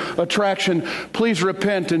gender attraction, please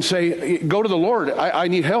repent and say, go to the Lord. I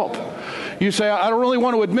need help. You say, I don't really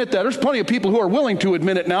want to admit that. There's plenty of people who are willing to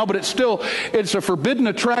admit it now, but it's a forbidden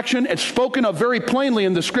attraction. It's spoken of very plainly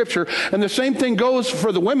in the Scripture. And the same thing goes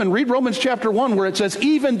for the women. Read Romans chapter 1 where it says,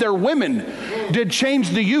 even their women did change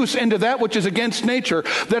the use into that which is against nature.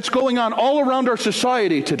 That's going on all around our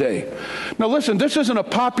society today. Now listen, this isn't a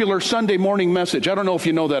popular Sunday morning message. I don't know if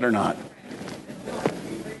you know that or not.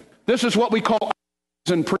 This is what we call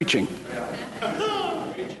in preaching.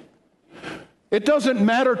 It doesn't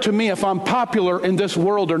matter to me if I'm popular in this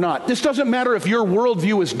world or not. This doesn't matter if your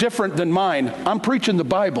worldview is different than mine. I'm preaching the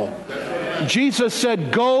Bible. Jesus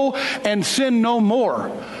said, go and sin no more.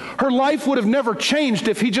 Her life would have never changed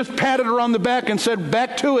if He just patted her on the back and said,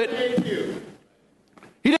 back to it.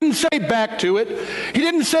 He didn't say back to it. He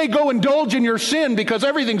didn't say go indulge in your sin because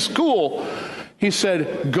everything's cool. He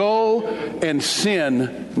said, go and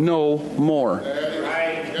sin no more.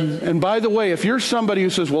 And by the way, if you're somebody who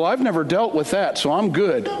says, well, I've never dealt with that, so I'm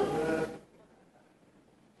good,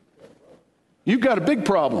 you've got a big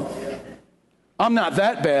problem. I'm not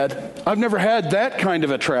that bad. I've never had that kind of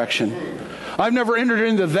attraction. I've never entered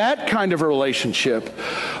into that kind of a relationship.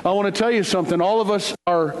 I want to tell you something. All of us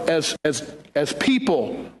are, as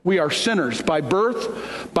people, we are sinners by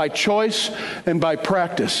birth, by choice, and by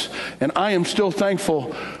practice. And I am still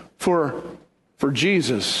thankful for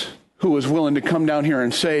Jesus, who is willing to come down here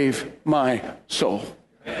and save my soul.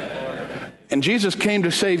 And Jesus came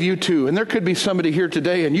to save you too. And there could be somebody here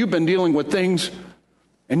today and you've been dealing with things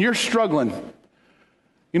and you're struggling.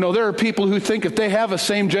 You know, there are people who think if they have a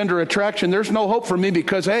same-gender attraction, there's no hope for me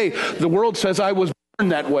because, hey, the world says I was born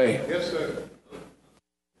that way. Yes, sir.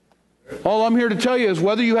 All I'm here to tell you is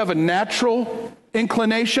whether you have a natural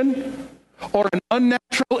inclination or an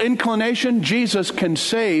unnatural inclination, Jesus can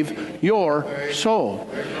save your soul.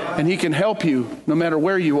 And he can help you no matter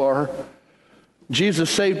where you are. Jesus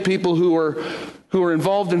saved people who were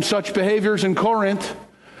involved in such behaviors in Corinth,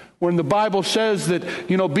 when the Bible says that,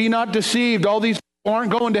 you know, be not deceived, all these people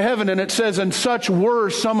aren't going to heaven, and it says, and such were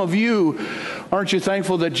some of you. Aren't you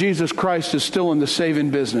thankful that Jesus Christ is still in the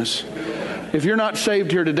saving business? If you're not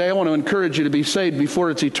saved here today, I want to encourage you to be saved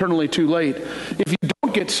before it's eternally too late. If you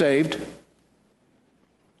don't get saved,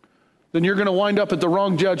 then you're going to wind up at the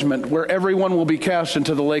wrong judgment where everyone will be cast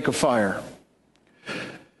into the lake of fire.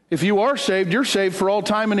 If you are saved, you're saved for all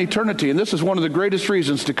time and eternity. And this is one of the greatest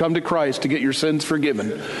reasons to come to Christ, to get your sins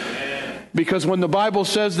forgiven. Because when the Bible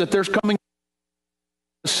says that there's coming,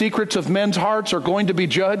 the secrets of men's hearts are going to be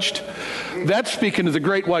judged, that's speaking of the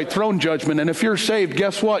great white throne judgment. And if you're saved,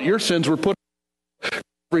 guess what? Your sins were put on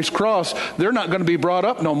Calvary's cross. They're not going to be brought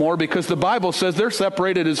up no more because the Bible says they're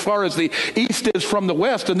separated as far as the east is from the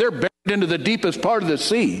west, and they're buried into the deepest part of the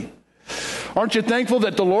sea. Aren't you thankful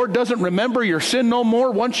that the Lord doesn't remember your sin no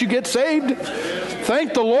more once you get saved?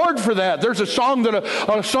 Thank the Lord for that. There's a song that a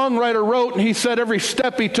songwriter wrote, and he said every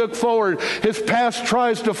step he took forward, his past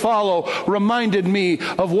tries to follow, reminded me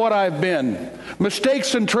of what I've been.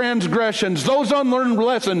 Mistakes and transgressions, those unlearned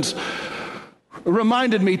lessons,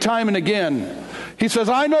 reminded me time and again. He says,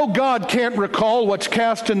 I know God can't recall what's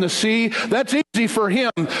cast in the sea. That's easy for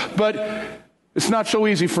him, but it's not so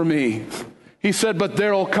easy for me. He said, but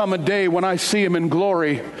there'll come a day when I see him in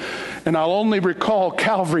glory, and I'll only recall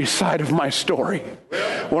Calvary's side of my story,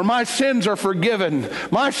 where my sins are forgiven,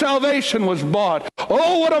 my salvation was bought.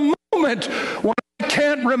 Oh, what a moment when I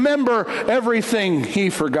can't remember everything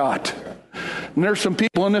he forgot. And there's some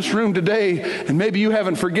people in this room today, and maybe you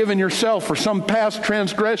haven't forgiven yourself for some past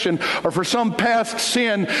transgression or for some past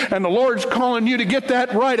sin, and the Lord's calling you to get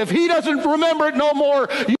that right. If he doesn't remember it no more,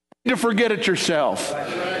 you need to forget it yourself.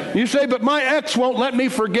 You say, but my ex won't let me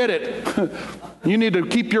forget it. You need to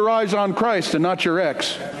keep your eyes on Christ and not your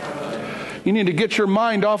ex. You need to get your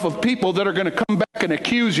mind off of people that are going to come back and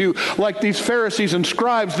accuse you like these Pharisees and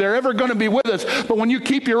scribes. They're ever going to be with us. But when you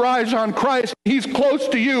keep your eyes on Christ, he's close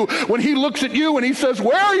to you. When he looks at you and he says,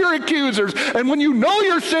 where are your accusers? And when you know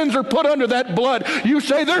your sins are put under that blood, you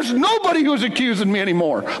say, there's nobody who's accusing me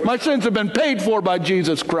anymore. My sins have been paid for by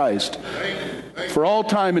Jesus Christ for all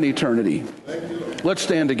time and eternity. Let's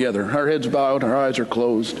stand together. Our heads bowed, our eyes are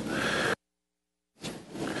closed.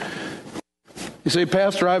 You say,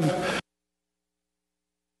 Pastor,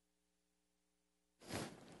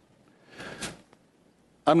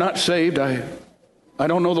 I'm not saved. I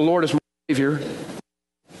don't know the Lord as my Savior.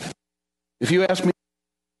 If you ask me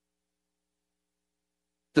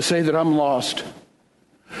to say that I'm lost,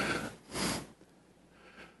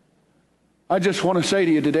 I just want to say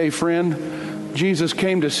to you today, friend, Jesus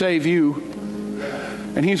came to save you,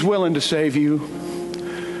 and he's willing to save you.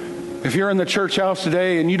 If you're in the church house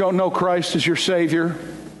today and you don't know Christ as your Savior,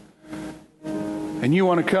 and you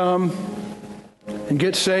want to come and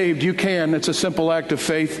get saved, you can. It's a simple act of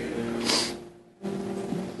faith.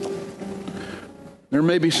 There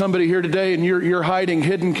may be somebody here today and you're hiding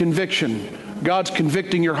hidden conviction. God's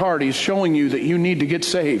convicting your heart. He's showing you that you need to get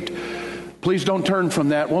saved. Please don't turn from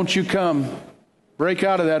that. Won't you come? Break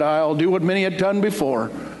out of that aisle. Do what many had done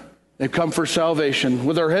before. They've come for salvation.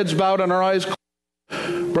 With our heads bowed and our eyes closed,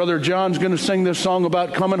 Brother John's going to sing this song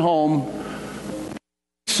about coming home.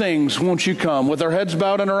 Sings, won't you come? With our heads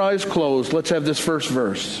bowed and our eyes closed, let's have this first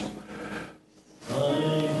verse.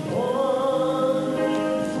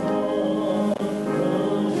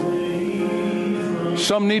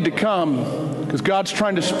 Some need to come because God's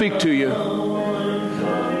trying to speak to you.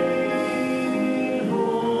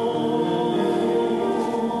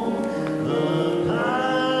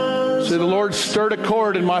 Say, the Lord stirred a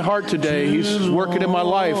chord in my heart today. He's working in my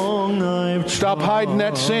life. Stop hiding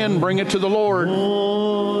that sin. Bring it to the Lord.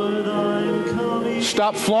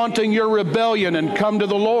 Stop flaunting your rebellion and come to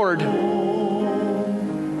the Lord.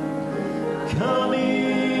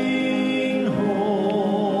 Coming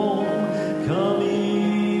home.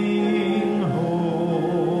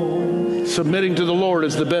 Submitting to the Lord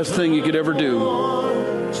is the best thing you could ever do.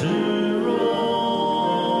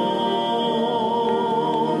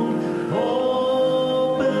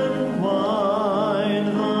 Open wide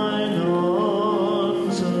thine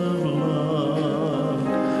arms of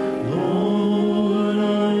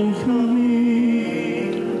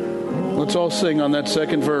all sing on that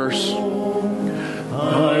second verse.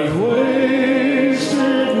 I've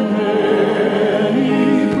wasted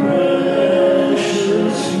many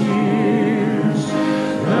precious years.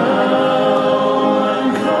 Now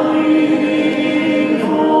I'm coming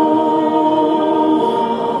home.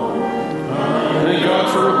 Thank God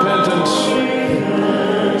for repentance.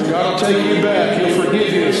 God will take you back. He'll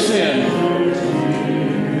forgive you of sin.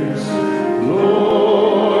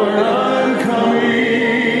 Lord, I'm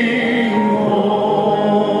coming home.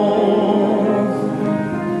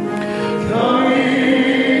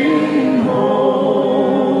 Coming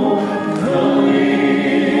home.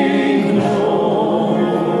 Coming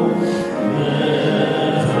home.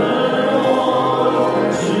 Never to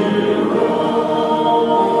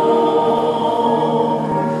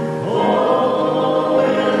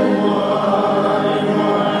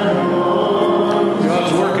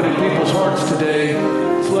God's working in people's hearts today.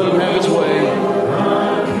 Let's let Him have His way.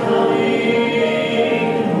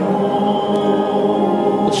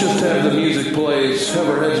 Let's just have the music plays. Have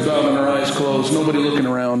our heads bowed and our eyes closed. Nobody looking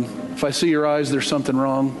around. If I see your eyes, there's something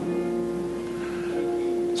wrong.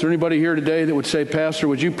 Is there anybody here today that would say, Pastor,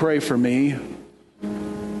 would you pray for me?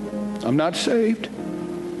 I'm not saved.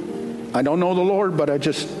 I don't know the Lord, but I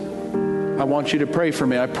want you to pray for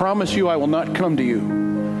me. I promise you I will not come to you.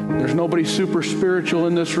 There's nobody super spiritual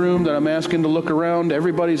in this room that I'm asking to look around.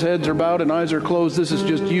 Everybody's heads are bowed and eyes are closed. This is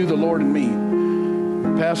just you, the Lord, and me.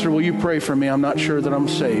 Pastor, will you pray for me? I'm not sure that I'm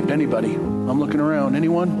saved. Anybody? I'm looking around.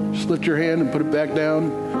 Anyone? Just lift your hand and put it back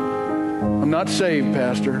down. I'm not saved,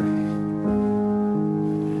 Pastor.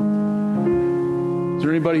 Is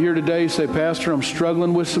there anybody here today say, Pastor, I'm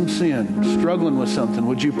struggling with some sin, struggling with something.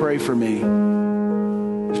 Would you pray for me?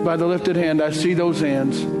 Just by the lifted hand, I see those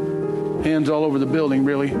hands. Hands all over the building,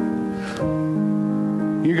 really.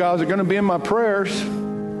 You guys are going to be in my prayers.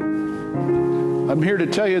 I'm here to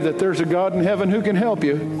tell you that there's a God in heaven who can help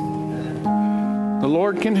you. The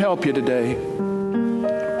Lord can help you today.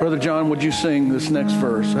 Brother John, would you sing this next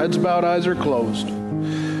verse? Heads bowed, eyes are closed.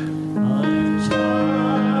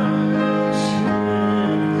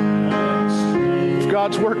 If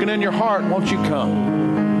God's working in your heart, won't you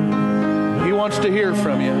come? He wants to hear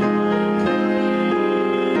from you.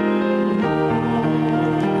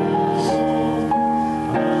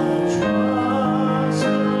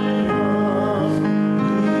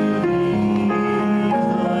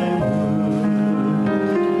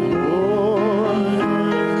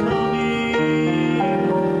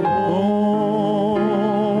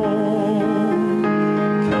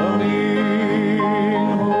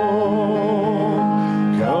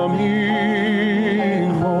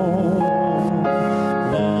 Coming home.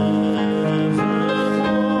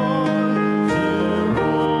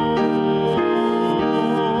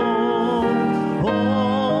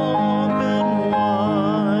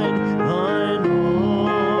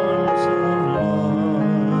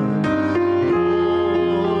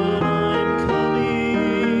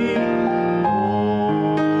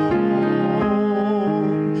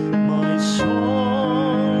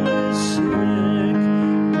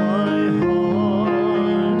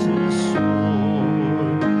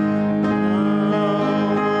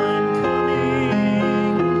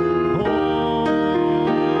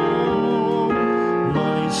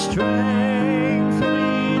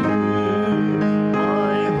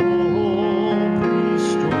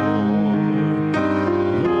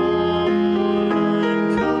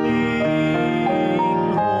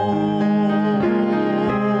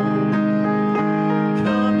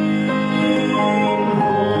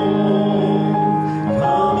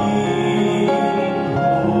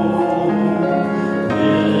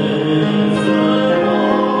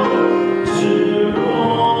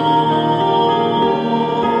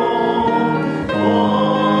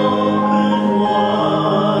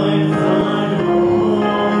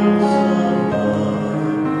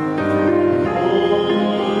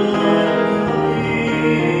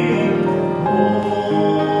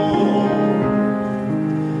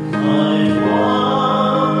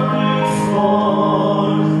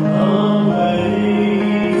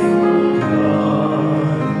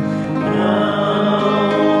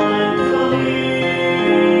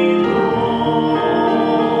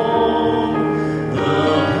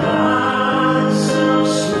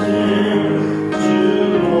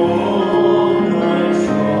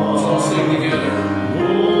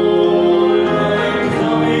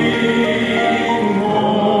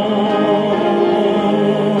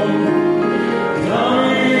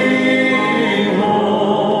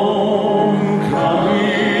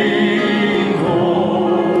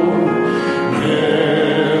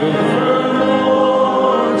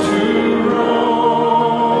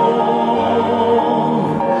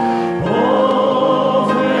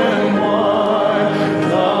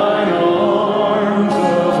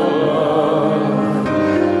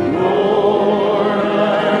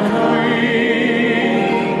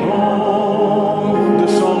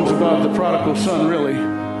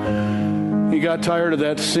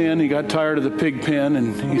 that sin. He got tired of the pig pen,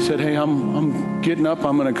 and he said, hey, I'm getting up.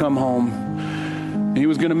 I'm going to come home. And he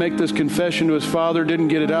was going to make this confession to his father, didn't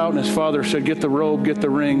get it out, and his father said, get the robe, get the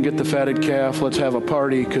ring, get the fatted calf. Let's have a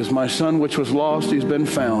party, because my son, which was lost, he's been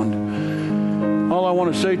found. All I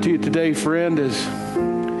want to say to you today, friend, is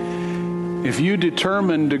if you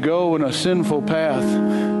determine to go in a sinful path,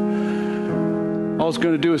 all it's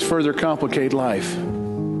going to do is further complicate life.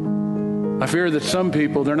 I fear that some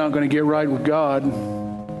people, they're not going to get right with God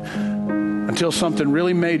until something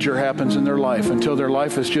really major happens in their life, until their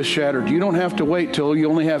life is just shattered. You don't have to wait till you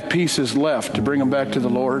only have pieces left to bring them back to the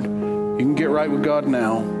Lord. You can get right with God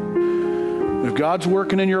now. If God's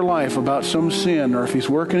working in your life about some sin, or if He's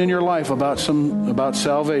working in your life about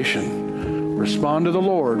salvation, respond to the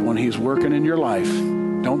Lord when He's working in your life.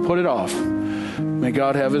 Don't put it off. May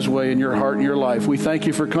God have His way in your heart and your life. We thank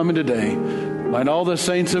you for coming today. Like all the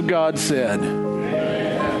saints of God said,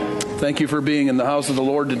 thank you for being in the house of the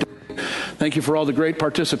Lord today. Thank you for all the great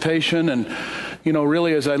participation. And, you know,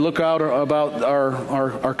 really, as I look out about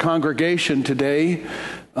our congregation today,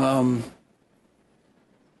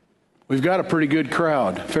 we've got a pretty good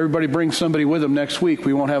crowd. If everybody brings somebody with them next week,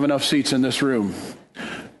 we won't have enough seats in this room.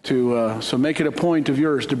 So make it a point of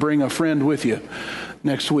yours to bring a friend with you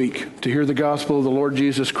next week to hear the gospel of the Lord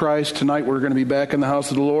Jesus Christ. Tonight we're going to be back in the house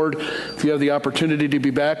of the Lord. If you have the opportunity to be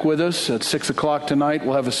back with us at 6 o'clock tonight,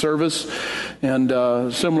 we'll have a service, and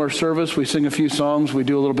similar service. We sing a few songs. We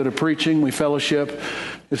do a little bit of preaching. We fellowship.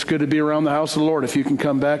 It's good to be around the house of the Lord. If you can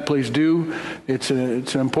come back, please do. It's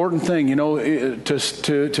an important thing. You know,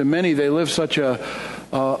 to many, they live such a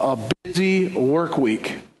busy work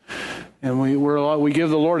week. And we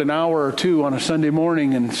give the Lord an hour or two on a Sunday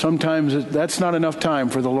morning, and sometimes that's not enough time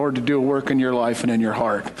for the Lord to do a work in your life and in your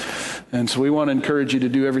heart. And so we want to encourage you to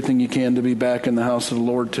do everything you can to be back in the house of the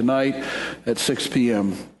Lord tonight at 6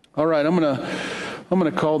 p.m. All right, I'm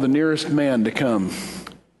gonna call the nearest man to come.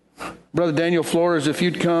 Brother Daniel Flores, if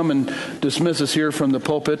you'd come and dismiss us here from the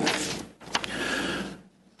pulpit.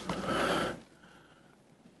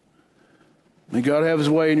 May God have His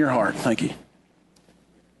way in your heart. Thank you.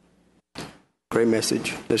 Great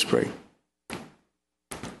message. Let's pray.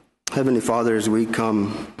 Heavenly Father, as we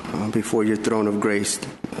come before your throne of grace,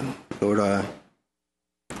 Lord,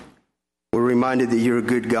 we're reminded that you're a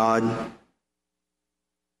good God.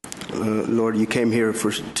 Lord, you came here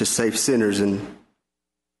to save sinners, and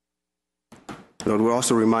Lord, we're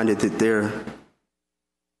also reminded that there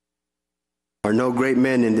are no great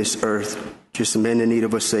men in this earth, just men in need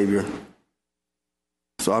of a Savior.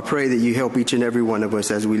 So I pray that you help each and every one of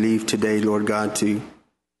us as we leave today, Lord God, to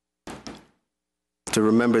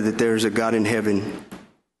remember that there is a God in heaven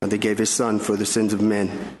that gave His Son for the sins of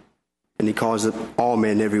men. And He calls all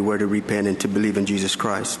men everywhere to repent and to believe in Jesus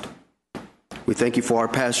Christ. We thank you for our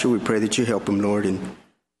pastor. We pray that you help him, Lord, and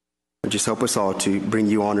just help us all to bring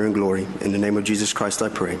you honor and glory. In the name of Jesus Christ I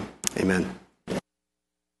pray. Amen.